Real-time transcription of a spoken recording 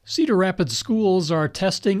Cedar Rapids schools are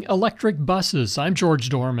testing electric buses. I'm George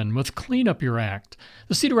Dorman with Clean Up Your Act.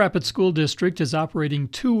 The Cedar Rapids School District is operating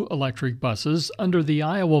 2 electric buses under the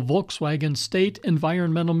Iowa Volkswagen State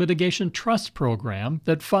Environmental Mitigation Trust Program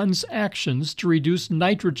that funds actions to reduce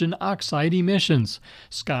nitrogen oxide emissions.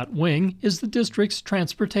 Scott Wing is the district's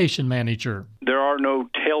transportation manager. There are no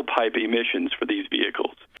tailpipe emissions for these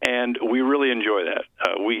vehicles, and we really enjoy that.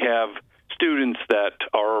 We have students that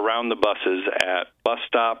are around the buses at bus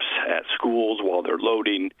stops, at schools while they're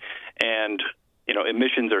loading, and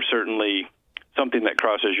emissions are certainly something that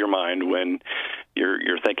crosses your mind when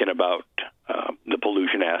you're thinking about the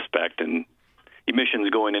pollution aspect and emissions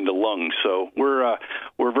going into lungs. So we're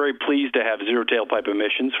very pleased to have zero tailpipe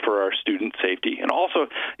emissions for our student safety, and also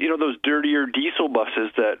those dirtier diesel buses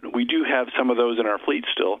that we do have some of those in our fleet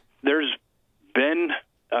still. There's been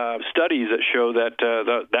studies that show that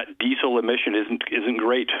that diesel emission isn't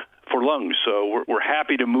great for lungs, so we're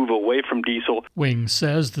happy to move away from diesel. Wing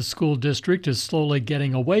says the school district is slowly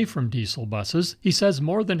getting away from diesel buses. He says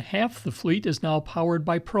more than half the fleet is now powered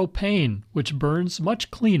by propane, which burns much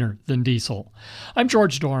cleaner than diesel. I'm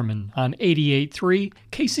George Dorman on 88.3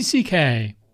 KCCK.